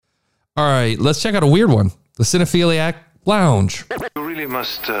All right, let's check out a weird one. The Cinephiliac Lounge. You really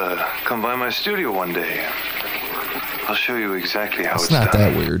must come by my studio one day. I'll show you exactly how it's done. It's not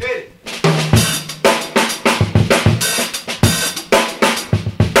that weird.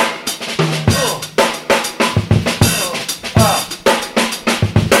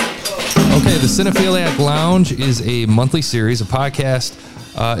 Okay, the Cinephiliac Lounge is a monthly series, a podcast.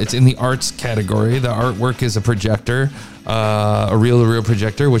 It's in the arts category. The artwork is a projector, a reel-to-reel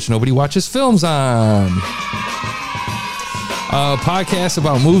projector, which nobody watches films on. A podcast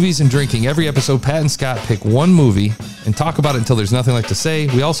about movies and drinking. Every episode, Pat and Scott pick one movie and talk about it until there's nothing left to say.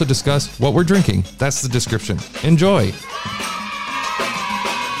 We also discuss what we're drinking. That's the description. Enjoy.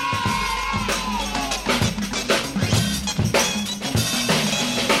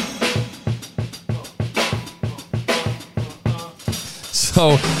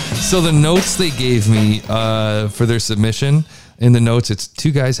 So the notes they gave me for their submission, in the notes, it's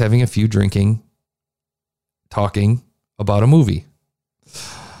two guys having a few drinking, talking about a movie.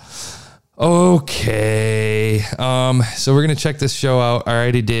 Okay. So we're going to check this show out. I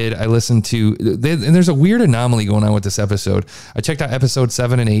already did. I listened to, and there's a weird anomaly going on with this episode. I checked out episode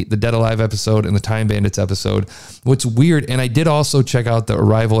 7 and 8, the Dead Alive episode and the Time Bandits episode. What's weird, and I did also check out the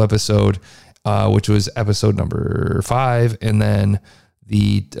Arrival episode, which was episode number 5, and then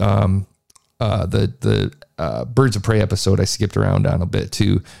the Birds of Prey episode I skipped around on a bit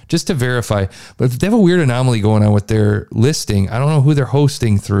too, just to verify. But if they have a weird anomaly going on with their listing, I don't know who they're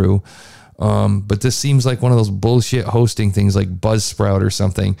hosting through. But this seems like one of those bullshit hosting things like Buzzsprout or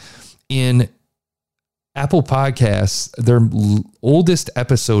something. In Apple Podcasts, their oldest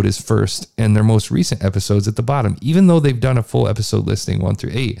episode is first and their most recent episode's at the bottom, even though they've done a full episode listing 1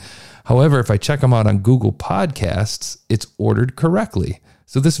 through 8. However, if I check them out on Google Podcasts, it's ordered correctly.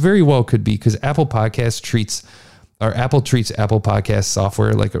 So this very well could be because Apple treats Apple Podcast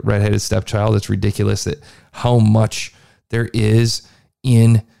software like a redheaded stepchild. It's ridiculous that how much there is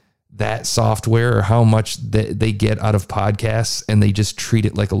in that software or how much they get out of podcasts, and they just treat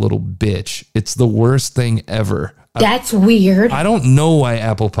it like a little bitch. It's the worst thing ever. That's weird. I don't know why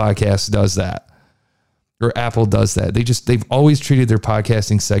Apple Podcasts does that. Or Apple does that. They've always treated their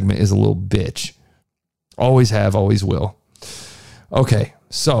podcasting segment as a little bitch. Always have, always will. Okay,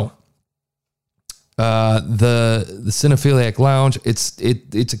 so the Cinephiliac Lounge, it's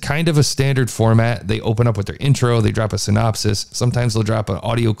a kind of a standard format. They open up with their intro, they drop a synopsis, sometimes they'll drop an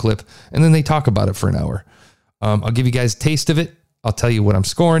audio clip, and then they talk about it for an hour. I'll give you guys a taste of it. I'll tell you what I'm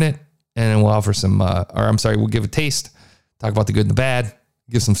scoring it, and then we'll offer some, we'll give a taste, talk about the good and the bad,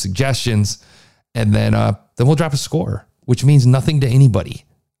 give some suggestions, and then we'll drop a score, which means nothing to anybody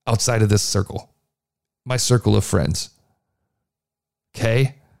outside of this circle, my circle of friends.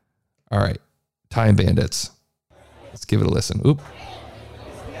 Okay. All right. Time Bandits. Let's give it a listen. Oop.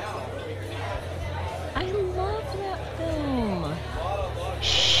 I love that film.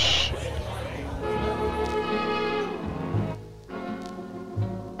 Shh.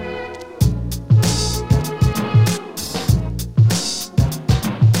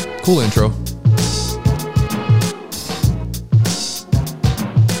 Cool intro.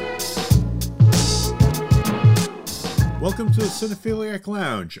 Welcome to the Cinephiliac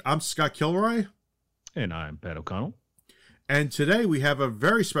Lounge. I'm Scott Kilroy. And I'm Pat O'Connell. And today we have a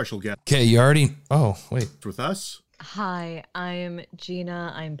very special guest. Okay, you already... Oh, wait. With us. Hi, I'm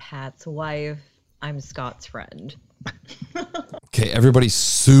Gina. I'm Pat's wife. I'm Scott's friend. Okay, everybody's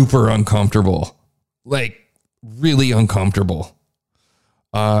super uncomfortable. Like, really uncomfortable.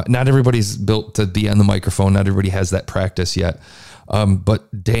 Not everybody's built to be on the microphone. Not everybody has that practice yet.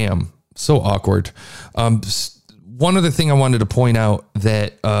 But damn, so awkward. One other thing I wanted to point out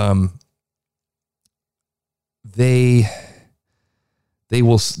that they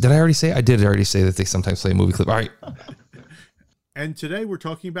will. Did I already say? I did already say that they sometimes play a movie clip. All right. And today we're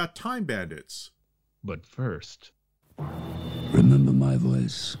talking about Time Bandits. But first, remember my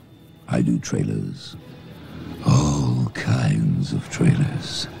voice. I do trailers. All kinds of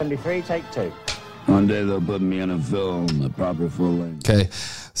trailers. 23, take 2. One day they'll put me in a film, a proper full length. Okay,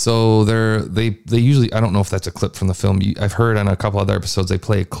 so they usually, I don't know if that's a clip from the film. I've heard on a couple other episodes they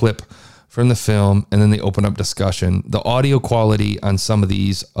play a clip from the film and then they open up discussion. The audio quality on some of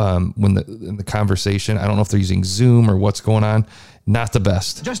these, in the conversation, I don't know if they're using Zoom or what's going on. Not the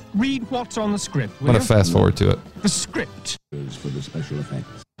best. Just read what's on the script. I'm gonna fast forward to it. The script For the special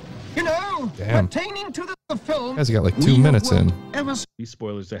effects. You know, Damn. pertaining to the film. Guys, got like 2 minutes in. these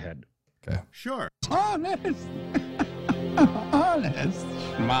spoilers ahead. Okay. Sure. Honest. Honest.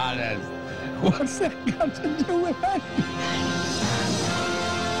 Modest. What's that got to do with it?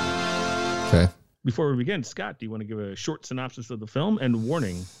 Okay. Before we begin, Scott, do you want to give a short synopsis of the film? And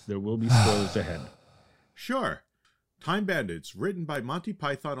warning, there will be spoilers ahead. Sure. Time Bandits, written by Monty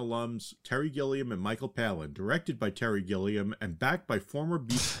Python alums Terry Gilliam and Michael Palin, directed by Terry Gilliam, and backed by former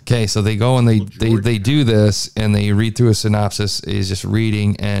Beast. Okay, so they go and they do this, and they read through a synopsis. Is just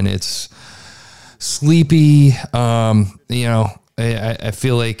reading, and it's sleepy. I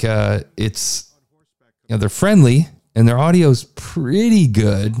feel like it's, they're friendly, and their audio's pretty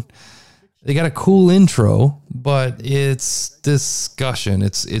good. They got a cool intro, but it's discussion.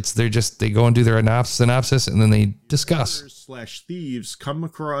 They go and do their synopsis, and then they discuss. / thieves come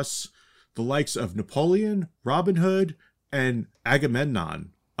across the likes of Napoleon, Robin Hood, and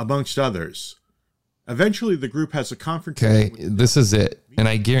Agamemnon, amongst others. Eventually, the group has a confrontation. Okay, this is it, and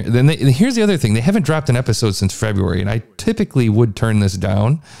I guarantee. Here's the other thing: they haven't dropped an episode since February, and I typically would turn this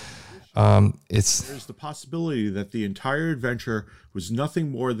down. There's the possibility that the entire adventure was nothing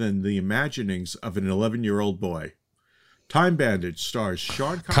more than the imaginings of an 11-year-old boy. Time Bandits stars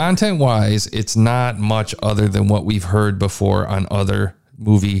Sean Connery. Content-wise, it's not much other than what we've heard before on other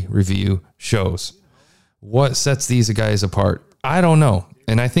movie review shows. What sets these guys apart? I don't know,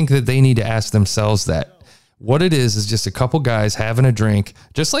 and I think that they need to ask themselves that. What it is just a couple guys having a drink,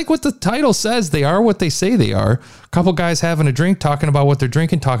 just like what the title says. They are what they say they are. A couple guys having a drink, talking about what they're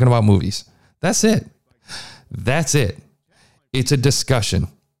drinking, talking about movies. That's it. That's it. It's a discussion.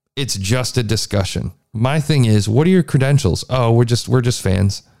 It's just a discussion. My thing is, what are your credentials? Oh, we're just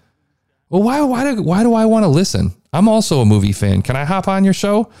fans. Well, why do I want to listen? I'm also a movie fan. Can I hop on your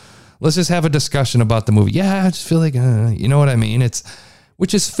show? Let's just have a discussion about the movie. Yeah, I just feel like, you know what I mean?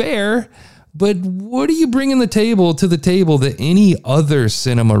 Which is fair. But what are you bringing to the table that any other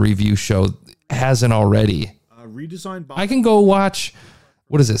cinema review show hasn't already? Redesigned. I can go watch,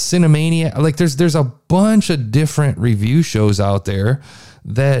 what is it, Cinemania? Like there's a bunch of different review shows out there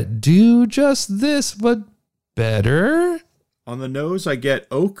that do just this, but better. On the nose, I get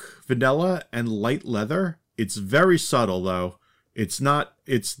oak, vanilla, and light leather. It's very subtle, though. This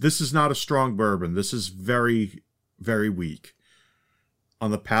is not a strong bourbon. This is very, very weak.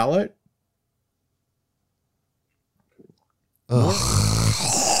 On the palate, Can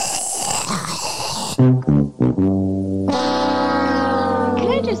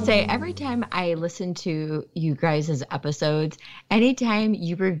I just say, every time I listen to you guys' episodes, anytime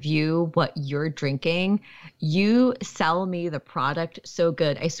you review what you're drinking, you sell me the product so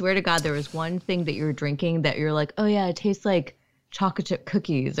good. I swear to God, there was one thing that you're drinking that you're like, oh yeah, it tastes like chocolate chip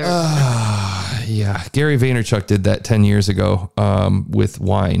cookies. Or yeah, Gary Vaynerchuk did that 10 years ago with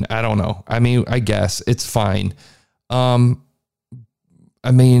wine. I don't know. I mean, I guess it's fine. I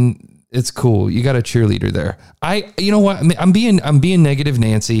mean, it's cool. You got a cheerleader there. You know what? I mean, I'm being negative,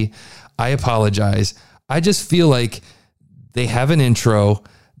 Nancy. I apologize. I just feel like they have an intro.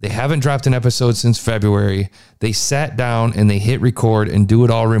 They haven't dropped an episode since February. They sat down and they hit record and do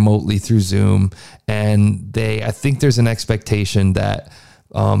it all remotely through Zoom. And I think there's an expectation that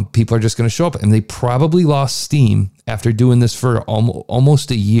people are just going to show up, and they probably lost steam after doing this for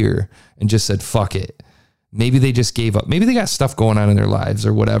almost a year and just said, fuck it. Maybe they just gave up. Maybe they got stuff going on in their lives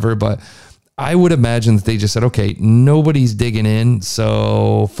or whatever, but I would imagine that they just said, okay, nobody's digging in,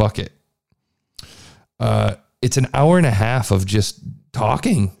 so fuck it. It's an hour and a half of just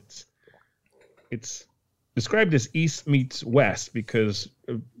talking. It's described as East meets West because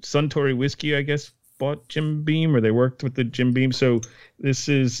Suntory Whiskey, I guess, bought Jim Beam, or they worked with the Jim Beam. So this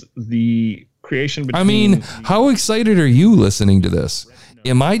is the creation between... I mean, how excited are you listening to this?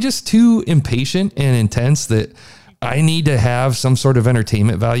 Am I just too impatient and intense that I need to have some sort of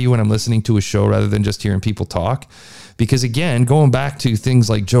entertainment value when I'm listening to a show rather than just hearing people talk? Because again, going back to things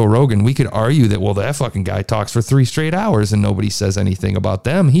like Joe Rogan, we could argue that, well, that fucking guy talks for 3 straight hours and nobody says anything about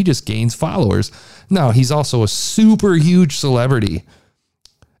them. He just gains followers. No, he's also a super huge celebrity,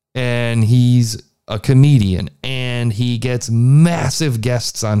 and he's a comedian, and he gets massive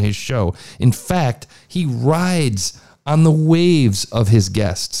guests on his show. In fact, he rides on the waves of his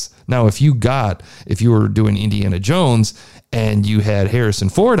guests. Now, if you were doing Indiana Jones and you had Harrison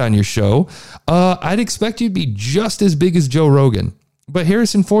Ford on your show, I'd expect you'd be just as big as Joe Rogan. But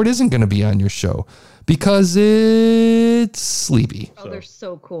Harrison Ford isn't going to be on your show because it's sleepy. Oh, they're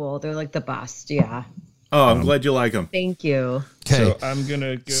so cool. They're like the best. Yeah. Oh, I'm glad you like them. Thank you. Okay. So I'm going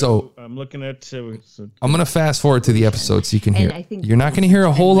to go. So I'm looking at... I'm going to fast forward to the episode so you can hear. I think you're not going to hear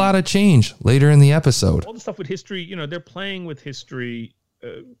a whole lot of change later in the episode. All the stuff with history, they're playing with history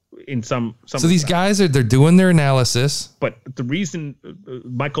in some So these guys they're doing their analysis. But the reason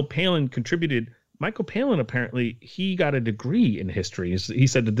Michael Palin contributed Michael Palin, apparently, he got a degree in history. He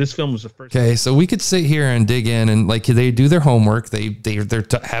said that this film was the first. Okay, so we could sit here and dig in, and like they do their homework. They're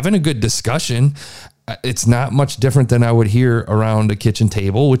having a good discussion. It's not much different than I would hear around a kitchen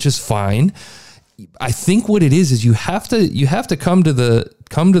table, which is fine. I think what it is you have to come to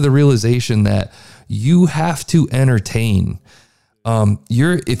the realization that you have to entertain.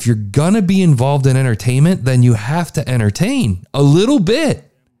 If you're gonna be involved in entertainment, then you have to entertain a little bit.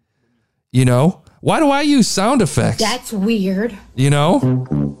 You know, why do I use sound effects? That's weird. You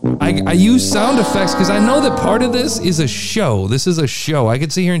know, I use sound effects because I know that part of this is a show. This is a show. I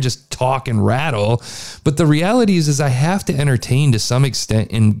could sit here and just talk and rattle, but the reality is I have to entertain to some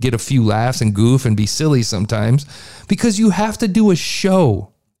extent and get a few laughs and goof and be silly sometimes because you have to do a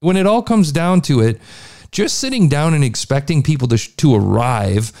show. When it all comes down to it, just sitting down and expecting people to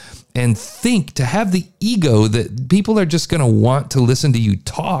arrive and to have the ego that people are just going to want to listen to you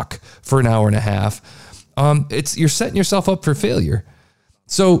talk for an hour and a half. You're setting yourself up for failure.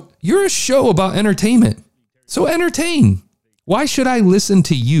 So you're a show about entertainment. So entertain. Why should I listen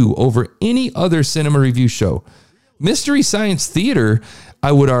to you over any other cinema review show? Mystery Science Theater,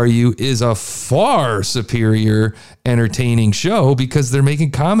 I would argue, is a far superior entertaining show because they're making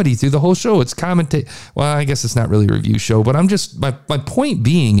comedy through the whole show. It's well, I guess it's not really a review show, but my point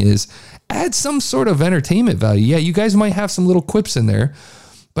being is add some sort of entertainment value. Yeah, you guys might have some little quips in there,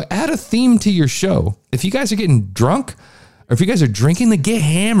 but add a theme to your show. If you guys are getting drunk or if you guys are drinking, then get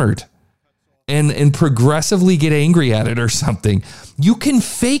hammered and progressively get angry at it or something. You can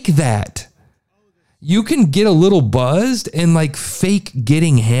fake that. You can get a little buzzed and like fake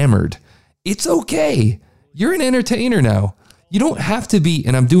getting hammered. It's okay. You're an entertainer now. You don't have to be,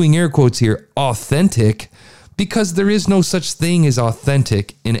 and I'm doing air quotes here, authentic, because there is no such thing as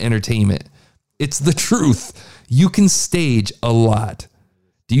authentic in entertainment. It's the truth. You can stage a lot.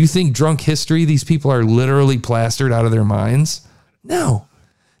 Do you think drunk history, these people are literally plastered out of their minds? No,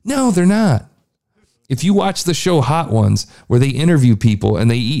 they're not. If you watch the show Hot Ones, where they interview people and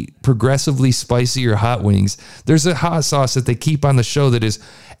they eat progressively spicier hot wings, there's a hot sauce that they keep on the show that is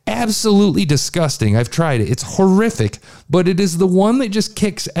absolutely disgusting. I've tried it. It's horrific, but it is the one that just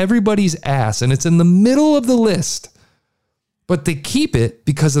kicks everybody's ass, and it's in the middle of the list. But they keep it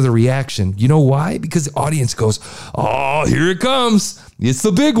because of the reaction. You know why? Because the audience goes, oh, here it comes. It's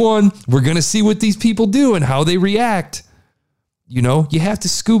the big one. We're going to see what these people do and how they react. You know, you have to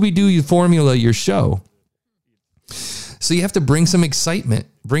Scooby-Doo your formula, your show. So you have to bring some excitement,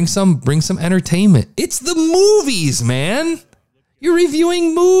 bring some entertainment. It's the movies, man. You're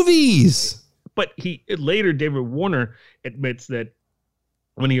reviewing movies. But later, David Warner admits that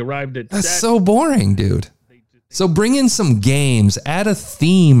when he arrived at That's so boring, dude. So bring in some games, add a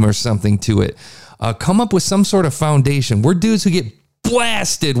theme or something to it. Come up with some sort of foundation. We're dudes who get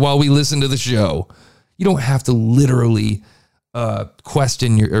blasted while we listen to the show. You don't have to literally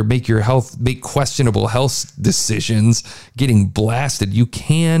make questionable health decisions getting blasted. You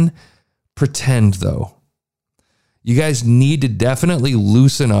can pretend, though. You guys need to definitely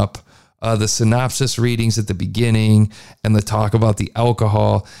loosen up the synopsis readings at the beginning and the talk about the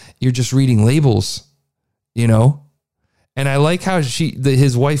alcohol. You're just reading labels, you know? And I like how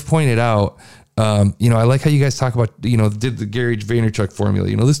his wife pointed out, I like how you guys talk about, did the Gary Vaynerchuk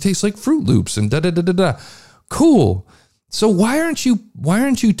formula, this tastes like Fruit Loops and da-da-da-da-da. Cool. So why aren't you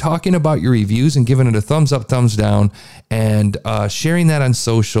talking about your reviews and giving it a thumbs up, thumbs down, and sharing that on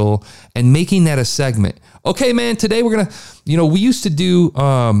social and making that a segment? Okay, man, today we're gonna, we used to do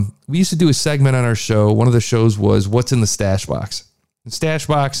a segment on our show. One of the shows was What's in the Stash Box. The Stash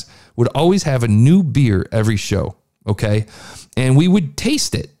Box would always have a new beer every show, okay? And we would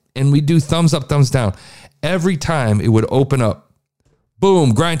taste it and we'd do thumbs up, thumbs down. Every time it would open up,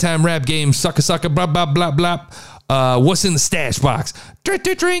 boom, grind time rap game, sucka, blah, blah, blah, blah. What's in the stash box?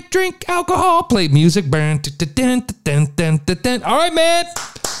 Drink, alcohol, play music. All right, man.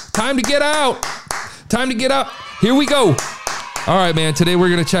 Time to get out. Here we go. All right, man. Today we're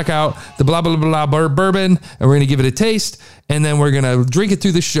going to check out the blah, blah, blah, blah bourbon, and we're going to give it a taste, and then we're going to drink it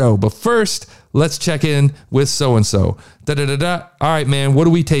through the show. But first, let's check in with so-and-so. Da-da-da-da. All right, man. What are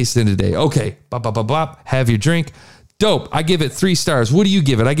we tasting today? Okay. Bop, bop, bop, bop. Have your drink. Dope. I give it 3 stars. What do you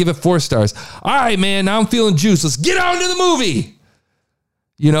give it? I give it 4 stars. All right, man. Now I'm feeling juice. Let's get on to the movie.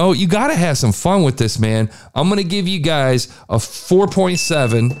 You got to have some fun with this, man. I'm going to give you guys a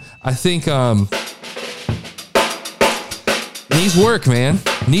 4.7. I think needs work, man.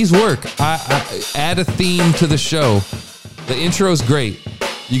 Needs work. I add a theme to the show. The intro is great.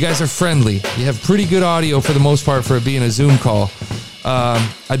 You guys are friendly. You have pretty good audio for the most part for it being a Zoom call.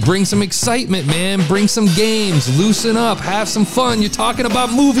 I'd bring some excitement, man. Bring some games. Loosen up. Have some fun. You're talking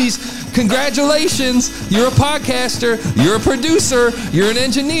about movies. Congratulations. You're a podcaster. You're a producer. You're an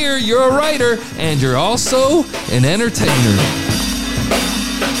engineer. You're a writer. And you're also an entertainer.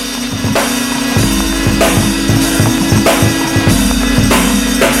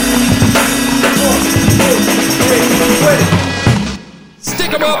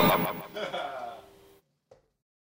 Stick 'em up.